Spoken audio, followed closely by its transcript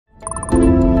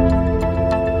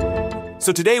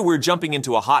So today we're jumping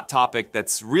into a hot topic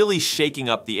that's really shaking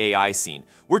up the AI scene.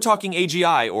 We're talking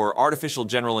AGI, or artificial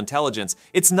general intelligence.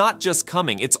 It's not just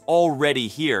coming, it's already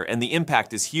here, and the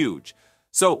impact is huge.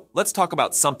 So let's talk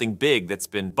about something big that's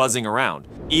been buzzing around.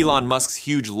 Elon Musk's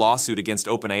huge lawsuit against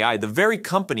OpenAI, the very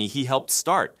company he helped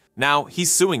start. Now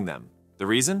he's suing them. The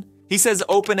reason? He says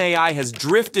OpenAI has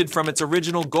drifted from its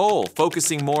original goal,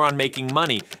 focusing more on making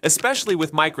money, especially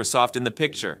with Microsoft in the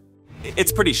picture.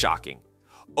 It's pretty shocking.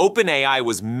 OpenAI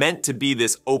was meant to be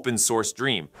this open source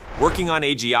dream, working on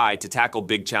AGI to tackle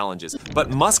big challenges. But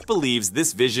Musk believes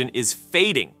this vision is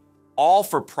fading, all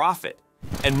for profit.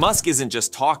 And Musk isn't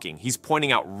just talking, he's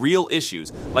pointing out real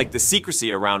issues, like the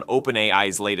secrecy around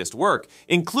OpenAI's latest work,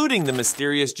 including the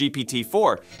mysterious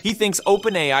GPT-4. He thinks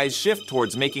OpenAI's shift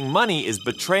towards making money is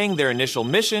betraying their initial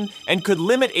mission and could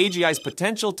limit AGI's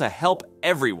potential to help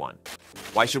everyone.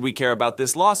 Why should we care about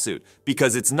this lawsuit?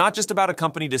 Because it's not just about a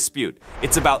company dispute,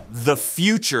 it's about the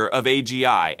future of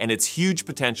AGI and its huge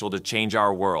potential to change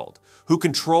our world. Who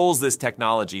controls this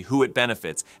technology, who it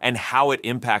benefits, and how it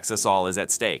impacts us all is at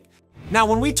stake. Now,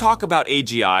 when we talk about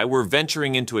AGI, we're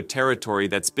venturing into a territory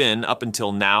that's been, up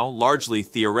until now, largely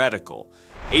theoretical.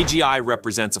 AGI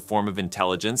represents a form of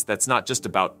intelligence that's not just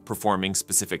about performing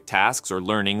specific tasks or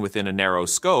learning within a narrow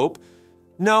scope.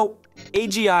 No,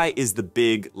 AGI is the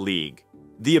big league.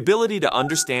 The ability to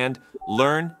understand,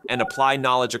 learn, and apply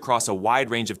knowledge across a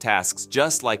wide range of tasks,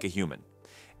 just like a human.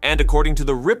 And according to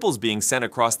the ripples being sent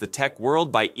across the tech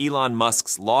world by Elon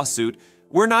Musk's lawsuit,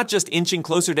 we're not just inching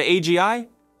closer to AGI,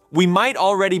 we might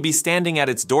already be standing at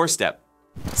its doorstep.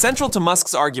 Central to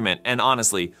Musk's argument, and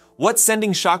honestly, what's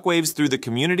sending shockwaves through the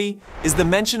community, is the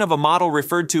mention of a model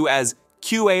referred to as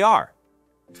QAR.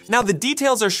 Now, the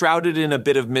details are shrouded in a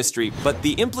bit of mystery, but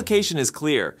the implication is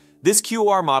clear. This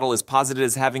QAR model is posited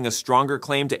as having a stronger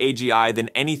claim to AGI than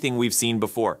anything we've seen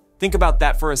before. Think about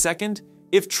that for a second.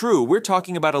 If true, we're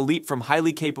talking about a leap from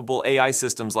highly capable AI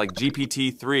systems like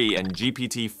GPT-3 and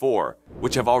GPT-4,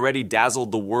 which have already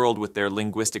dazzled the world with their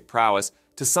linguistic prowess,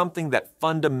 to something that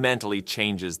fundamentally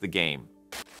changes the game.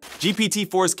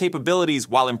 GPT-4's capabilities,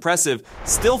 while impressive,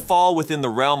 still fall within the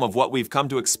realm of what we've come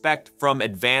to expect from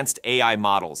advanced AI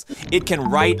models. It can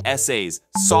write essays,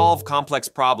 solve complex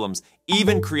problems,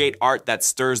 even create art that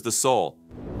stirs the soul.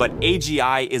 But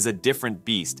AGI is a different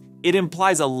beast. It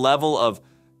implies a level of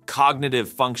cognitive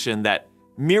function that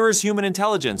mirrors human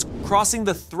intelligence, crossing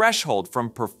the threshold from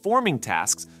performing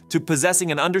tasks to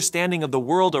possessing an understanding of the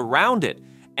world around it.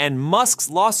 And Musk's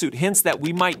lawsuit hints that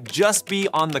we might just be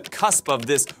on the cusp of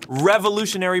this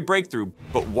revolutionary breakthrough.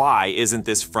 But why isn't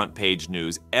this front page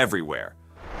news everywhere?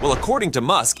 Well, according to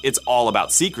Musk, it's all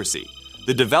about secrecy.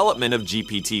 The development of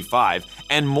GPT-5,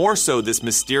 and more so this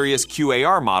mysterious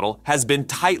QAR model, has been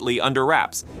tightly under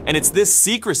wraps. And it's this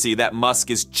secrecy that Musk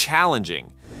is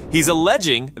challenging. He's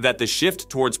alleging that the shift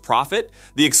towards profit,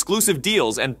 the exclusive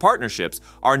deals and partnerships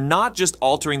are not just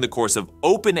altering the course of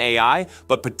OpenAI,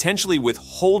 but potentially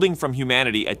withholding from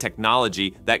humanity a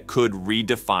technology that could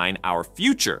redefine our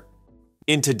future.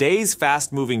 In today's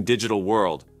fast-moving digital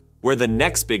world, where the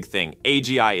next big thing,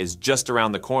 AGI, is just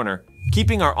around the corner,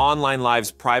 keeping our online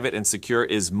lives private and secure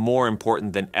is more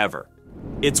important than ever.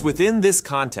 It's within this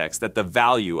context that the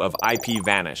value of IP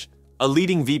Vanish, a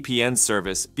leading VPN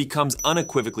service, becomes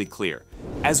unequivocally clear.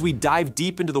 As we dive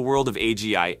deep into the world of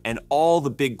AGI and all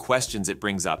the big questions it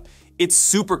brings up, it's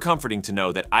super comforting to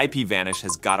know that IP Vanish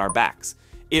has got our backs.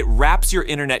 It wraps your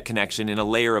internet connection in a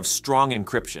layer of strong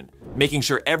encryption, making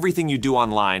sure everything you do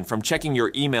online, from checking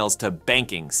your emails to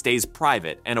banking, stays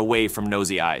private and away from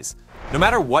nosy eyes. No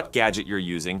matter what gadget you're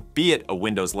using, be it a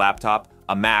Windows laptop,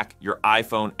 a Mac, your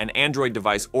iPhone, an Android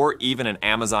device, or even an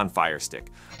Amazon Fire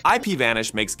Stick, IP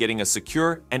Vanish makes getting a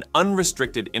secure and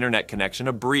unrestricted internet connection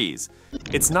a breeze.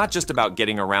 It's not just about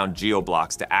getting around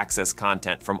geo-blocks to access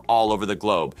content from all over the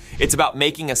globe. It's about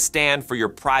making a stand for your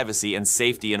privacy and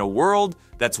safety in a world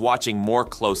that's watching more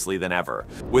closely than ever.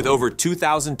 With over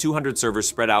 2,200 servers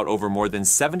spread out over more than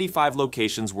 75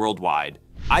 locations worldwide,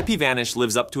 IP Vanish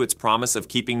lives up to its promise of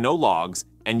keeping no logs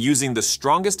and using the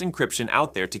strongest encryption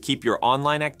out there to keep your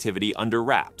online activity under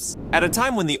wraps. At a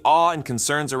time when the awe and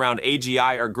concerns around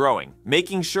AGI are growing,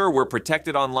 making sure we're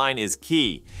protected online is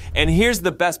key. And here's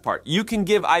the best part, you can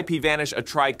give IP Vanish a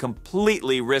try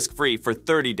completely risk-free for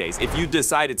 30 days. If you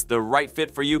decide it's the right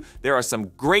fit for you, there are some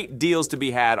great deals to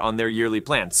be had on their yearly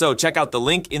plan. So check out the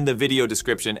link in the video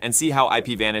description and see how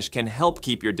IP Vanish can help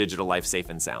keep your digital life safe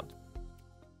and sound.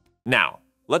 Now,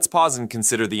 let's pause and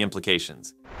consider the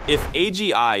implications. If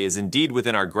AGI is indeed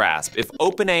within our grasp, if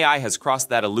OpenAI has crossed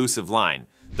that elusive line,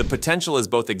 the potential is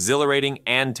both exhilarating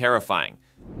and terrifying.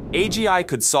 AGI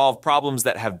could solve problems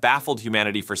that have baffled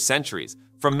humanity for centuries,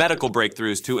 from medical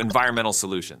breakthroughs to environmental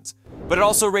solutions. But it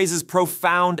also raises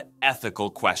profound ethical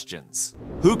questions.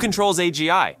 Who controls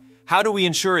AGI? How do we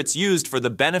ensure it's used for the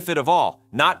benefit of all,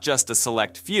 not just a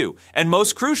select few? And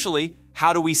most crucially,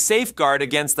 how do we safeguard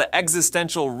against the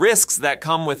existential risks that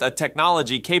come with a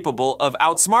technology capable of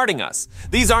outsmarting us?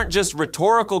 These aren't just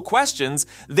rhetorical questions,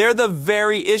 they're the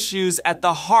very issues at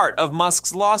the heart of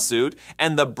Musk's lawsuit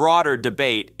and the broader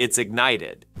debate it's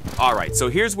ignited. Alright, so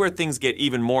here's where things get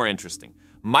even more interesting.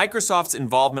 Microsoft's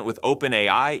involvement with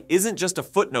OpenAI isn't just a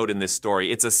footnote in this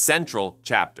story, it's a central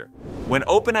chapter. When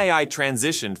OpenAI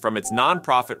transitioned from its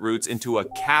nonprofit roots into a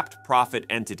capped profit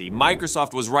entity,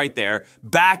 Microsoft was right there,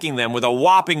 backing them with a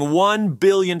whopping $1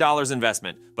 billion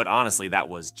investment. But honestly, that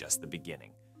was just the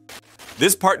beginning.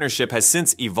 This partnership has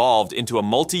since evolved into a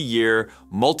multi-year,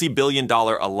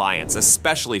 multi-billion-dollar alliance,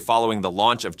 especially following the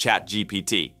launch of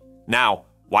ChatGPT. Now,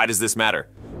 why does this matter?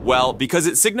 Well, because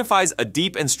it signifies a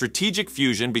deep and strategic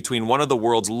fusion between one of the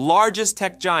world's largest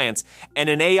tech giants and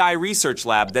an AI research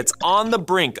lab that's on the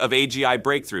brink of AGI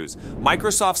breakthroughs.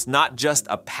 Microsoft's not just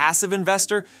a passive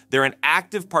investor, they're an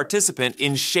active participant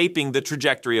in shaping the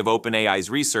trajectory of OpenAI's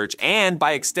research and,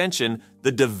 by extension,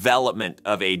 the development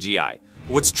of AGI.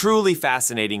 What's truly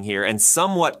fascinating here and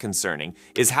somewhat concerning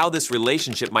is how this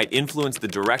relationship might influence the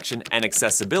direction and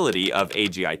accessibility of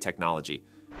AGI technology.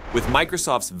 With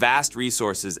Microsoft's vast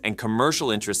resources and commercial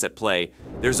interests at play,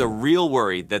 there's a real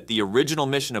worry that the original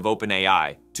mission of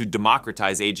OpenAI, to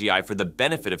democratize AGI for the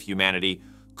benefit of humanity,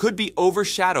 could be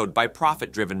overshadowed by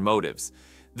profit-driven motives.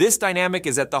 This dynamic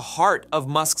is at the heart of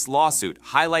Musk's lawsuit,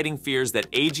 highlighting fears that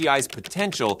AGI's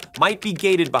potential might be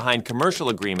gated behind commercial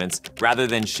agreements rather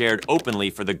than shared openly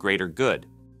for the greater good.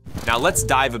 Now let's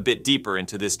dive a bit deeper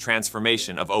into this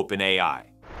transformation of OpenAI.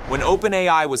 When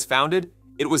OpenAI was founded,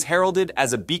 it was heralded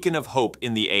as a beacon of hope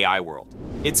in the AI world.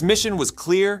 Its mission was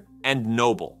clear and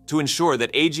noble, to ensure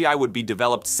that AGI would be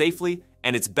developed safely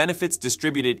and its benefits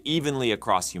distributed evenly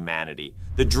across humanity.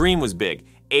 The dream was big,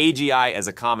 AGI as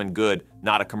a common good,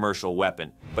 not a commercial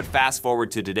weapon. But fast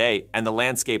forward to today, and the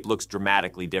landscape looks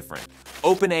dramatically different.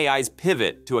 OpenAI's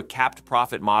pivot to a capped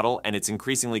profit model and its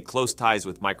increasingly close ties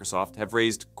with Microsoft have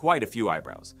raised quite a few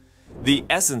eyebrows. The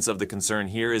essence of the concern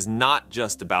here is not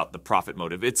just about the profit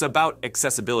motive, it's about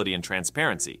accessibility and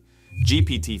transparency.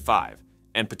 GPT-5,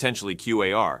 and potentially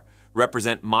QAR,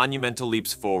 represent monumental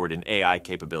leaps forward in AI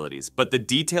capabilities, but the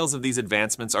details of these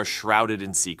advancements are shrouded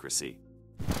in secrecy.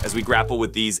 As we grapple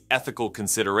with these ethical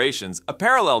considerations, a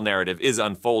parallel narrative is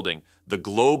unfolding: the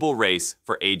global race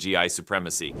for AGI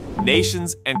supremacy.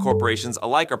 Nations and corporations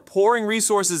alike are pouring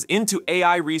resources into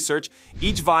AI research,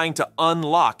 each vying to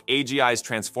unlock AGI's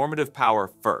transformative power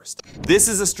first. This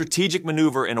is a strategic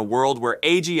maneuver in a world where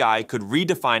AGI could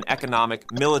redefine economic,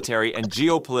 military, and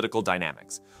geopolitical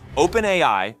dynamics.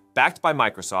 OpenAI, backed by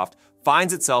Microsoft,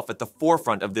 finds itself at the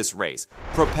forefront of this race,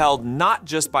 propelled not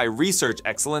just by research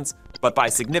excellence, but by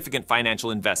significant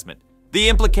financial investment. The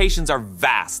implications are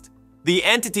vast. The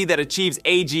entity that achieves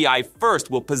AGI first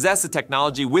will possess a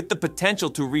technology with the potential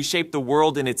to reshape the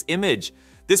world in its image.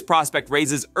 This prospect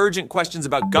raises urgent questions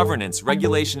about governance,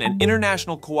 regulation, and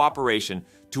international cooperation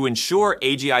to ensure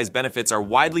AGI's benefits are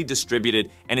widely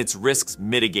distributed and its risks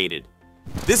mitigated.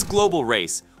 This global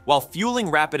race, while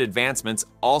fueling rapid advancements,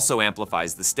 also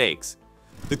amplifies the stakes.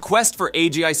 The quest for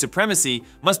AGI supremacy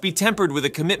must be tempered with a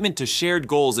commitment to shared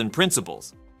goals and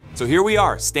principles. So here we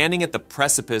are, standing at the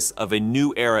precipice of a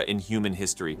new era in human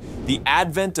history. The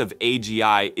advent of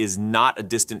AGI is not a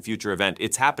distant future event,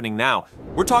 it's happening now.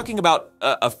 We're talking about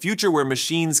a future where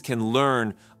machines can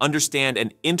learn, understand,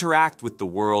 and interact with the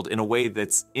world in a way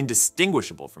that's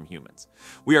indistinguishable from humans.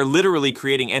 We are literally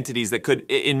creating entities that could,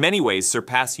 in many ways,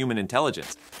 surpass human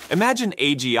intelligence. Imagine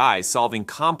AGI solving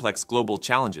complex global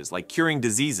challenges like curing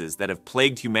diseases that have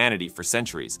plagued humanity for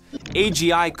centuries.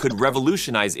 AGI could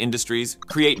revolutionize industries,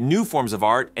 create new forms of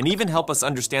art, and even help us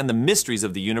understand the mysteries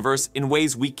of the universe in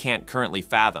ways we can't currently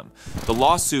fathom. The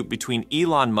lawsuit between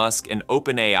Elon Musk and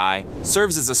OpenAI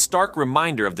serves as a stark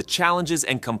reminder of the challenges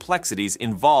and complexities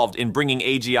involved in bringing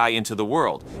AGI into the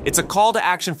world. It's a call to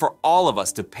action for all of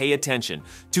us to pay attention,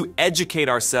 to educate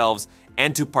ourselves,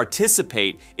 and to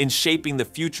participate in shaping the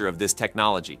future of this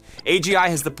technology. AGI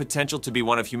has the potential to be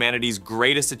one of humanity's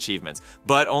greatest achievements,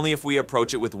 but only if we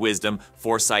approach it with wisdom,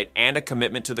 foresight, and a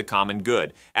commitment to the common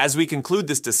good. As we conclude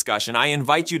this discussion, I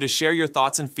invite you to share your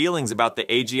thoughts and feelings about the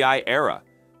AGI era.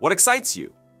 What excites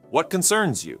you? What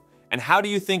concerns you? And how do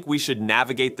you think we should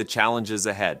navigate the challenges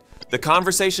ahead? The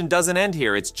conversation doesn't end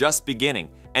here, it's just beginning.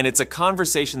 And it's a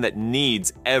conversation that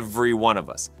needs every one of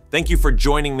us. Thank you for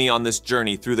joining me on this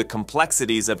journey through the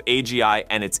complexities of AGI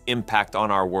and its impact on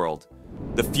our world.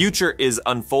 The future is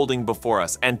unfolding before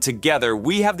us, and together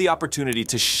we have the opportunity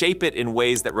to shape it in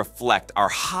ways that reflect our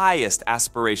highest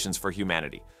aspirations for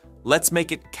humanity. Let's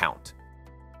make it count.